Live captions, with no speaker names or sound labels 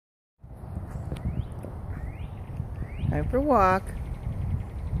Time for a walk.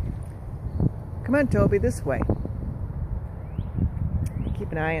 Come on, Toby, this way.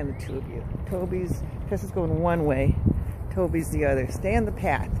 Keep an eye on the two of you. Tessa's going one way. Toby's the other. Stay on the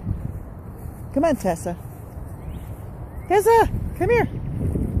path. Come on, Tessa. Tessa, come here.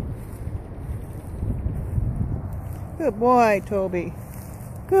 Good boy, Toby.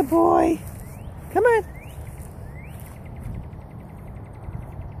 Good boy. Come on.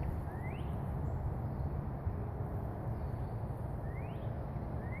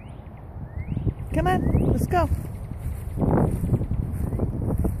 Come on, let's go.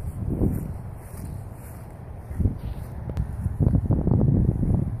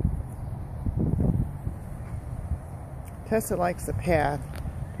 Tessa likes the path.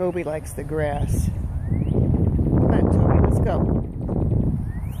 Toby likes the grass. Come on, Toby, let's go.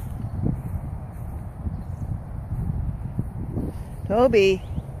 Toby.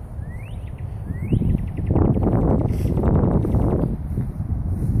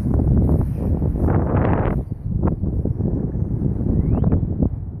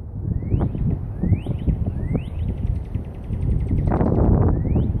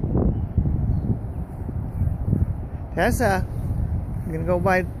 Tessa, you gonna go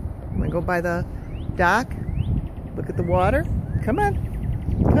by the dock? Look at the water? Come on.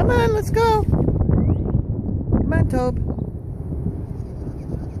 Come on, let's go. Come on, Tobe.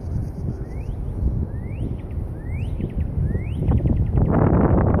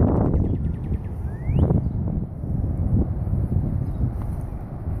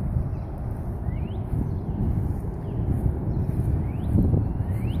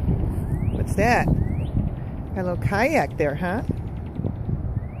 What's that? Got a little kayak there, huh?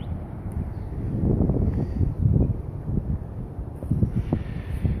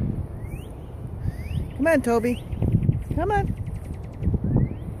 Come on, Toby. Come on.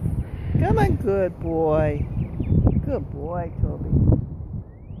 Come on, good boy. Good boy, Toby.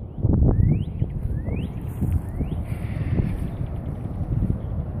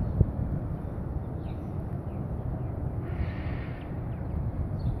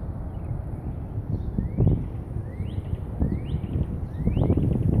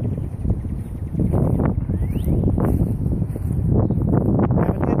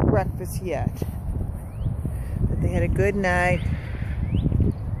 Breakfast yet, but they had a good night,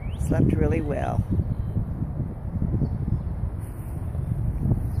 slept really well.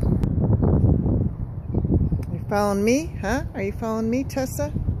 You following me, huh? Are you following me,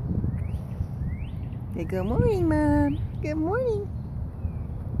 Tessa? Hey, good morning, Mom. Good morning.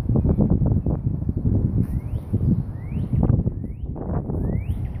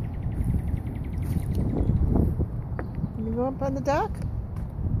 Can you go up on the dock?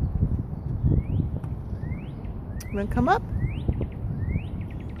 You want to come up?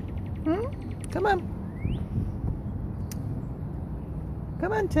 Come on.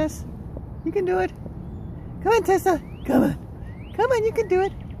 Come on, Tess. You can do it. Come on, Tessa. Come on. Come on, you can do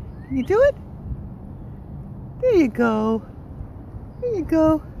it. Can you do it? There you go. There you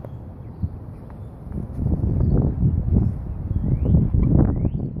go.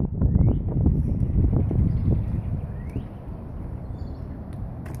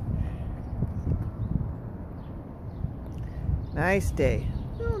 Nice day.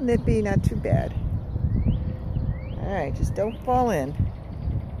 A little nippy, not too bad. Alright, just don't fall in.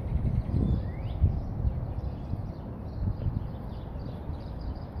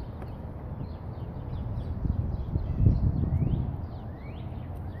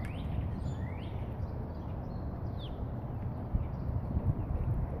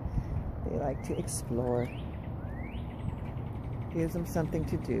 They like to explore. Gives them something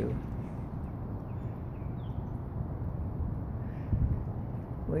to do.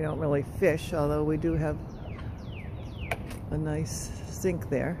 We don't really fish, although we do have a nice sink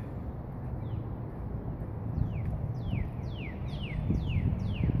there.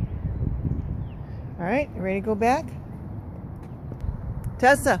 All right, you ready to go back?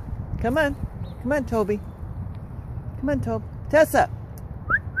 Tessa, come on. Come on, Toby. Come on, Toby. Tessa!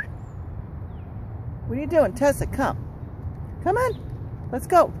 What are you doing? Tessa, come. Come on. Let's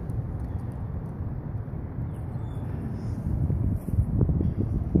go.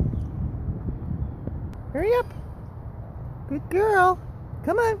 Hurry up. Good girl.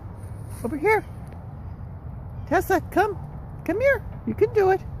 Come on. Over here. Tessa, come. Come here. You can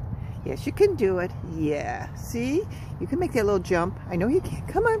do it. Yes, you can do it. Yeah. See? You can make that little jump. I know you can.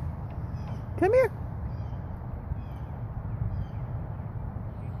 Come on. Come here.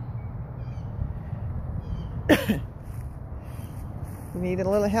 You need a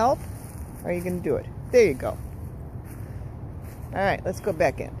little help? Or are you going to do it? There you go. All right, let's go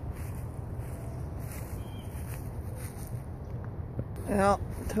back in. Well,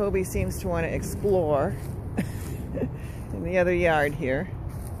 Toby seems to want to explore in the other yard here.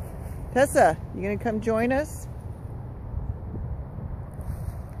 Tessa, you gonna come join us?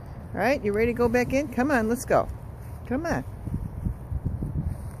 All right, you ready to go back in? Come on, let's go. Come on.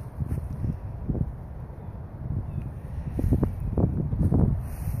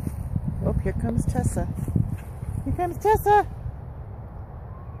 Oh, here comes Tessa. Here comes Tessa.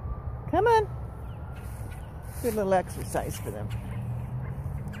 Come on. Good little exercise for them.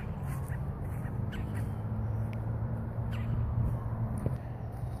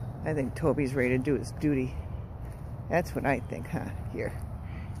 I think Toby's ready to do his duty. That's what I think, huh? Here,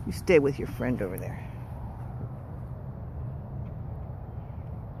 you stay with your friend over there.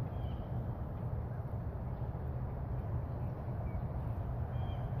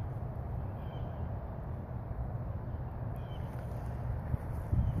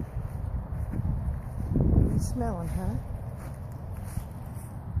 What are you smelling, huh?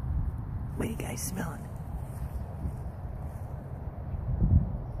 What are you guys smelling?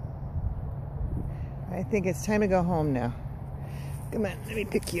 I think it's time to go home now. Come on, let me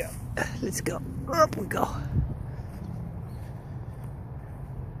pick you up. Let's go. Up we go.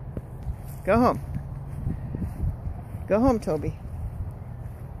 Go home. Go home, Toby.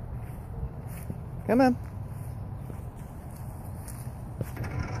 Come on.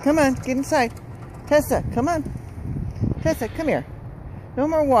 Come on, get inside. Tessa, come on. Tessa, come here. No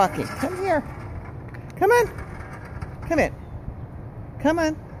more walking. Come here. Come on. Come in. Come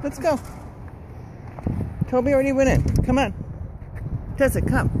on. Let's go. Toby already went in. Come on. Tessa,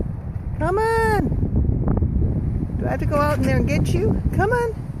 come. Come on. Do I have to go out in there and get you? Come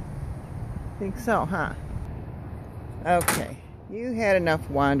on. Think so, huh? Okay. You had enough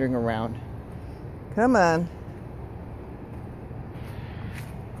wandering around. Come on.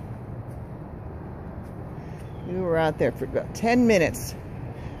 You were out there for about 10 minutes.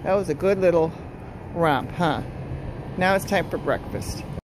 That was a good little romp, huh? Now it's time for breakfast.